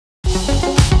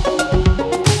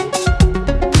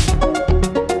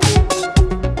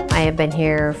I have been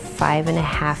here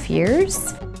 5.5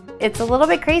 years. It's a little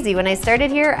bit crazy. When I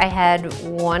started here, I had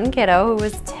one kiddo who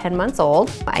was 10 months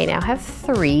old. I now have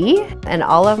 3, and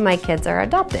all of my kids are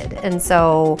adopted. And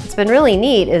so what's been really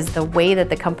neat is the way that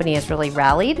the company has really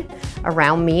rallied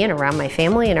around me and around my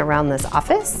family and around this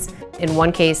office. In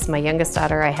one case, my youngest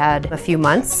daughter, I had a few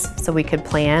months so we could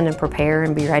plan and prepare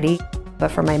and be ready. But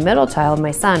for my middle child,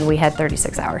 my son, we had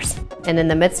 36 hours. And in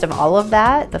the midst of all of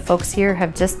that, the folks here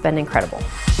have just been incredible.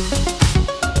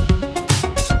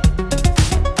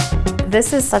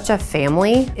 This is such a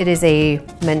family. It is a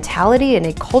mentality and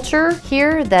a culture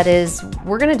here that is,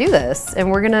 we're gonna do this, and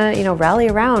we're gonna, rally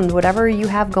around whatever you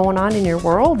have going on in your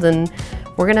world, and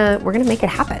we're gonna make it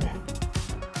happen.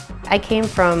 I came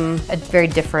from a very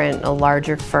different, a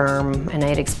larger firm, and I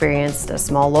had experienced a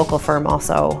small local firm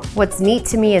also. What's neat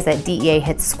to me is that DEA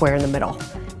hits square in the middle.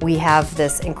 We have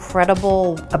this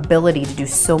incredible ability to do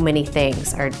so many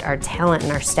things. Our talent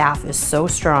and our staff is so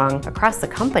strong across the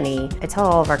company. I tell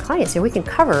all of our clients, we can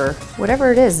cover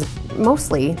whatever it is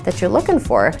mostly that you're looking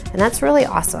for. And that's really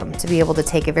awesome to be able to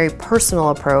take a very personal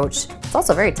approach. It's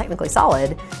also very technically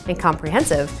solid and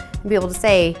comprehensive, and be able to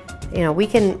say, we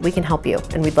can help you,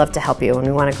 and we'd love to help you, and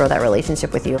we want to grow that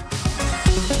relationship with you.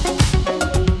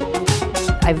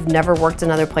 I've never worked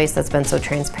another place that's been so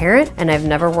transparent, and I've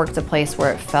never worked a place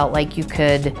where it felt like you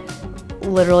could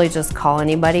literally just call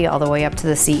anybody all the way up to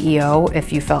the CEO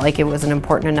if you felt like it was an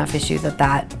important enough issue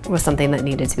that was something that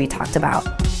needed to be talked about.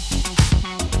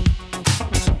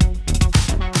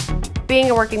 Being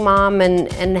a working mom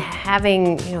and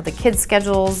having the kids'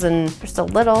 schedules, and they're still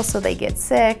little so they get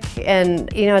sick, and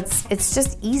it's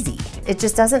just easy. It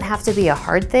just doesn't have to be a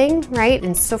hard thing, right?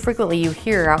 And so frequently you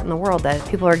hear out in the world that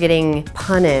people are getting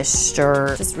punished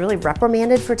or just really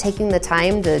reprimanded for taking the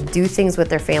time to do things with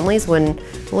their families when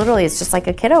literally it's just like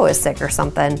a kiddo is sick or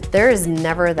something. There is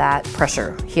never that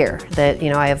pressure here that,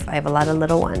 I have a lot of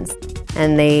little ones.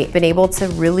 And they've been able to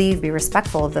really be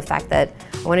respectful of the fact that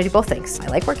I want to do both things. I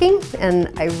like working,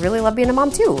 and I really love being a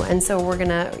mom too. And so we're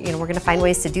gonna find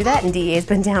ways to do that, and DEA's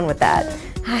been down with that.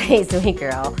 Hi, sweet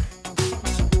girl.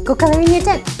 Go color in your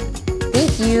tent.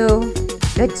 Thank you.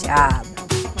 Good job.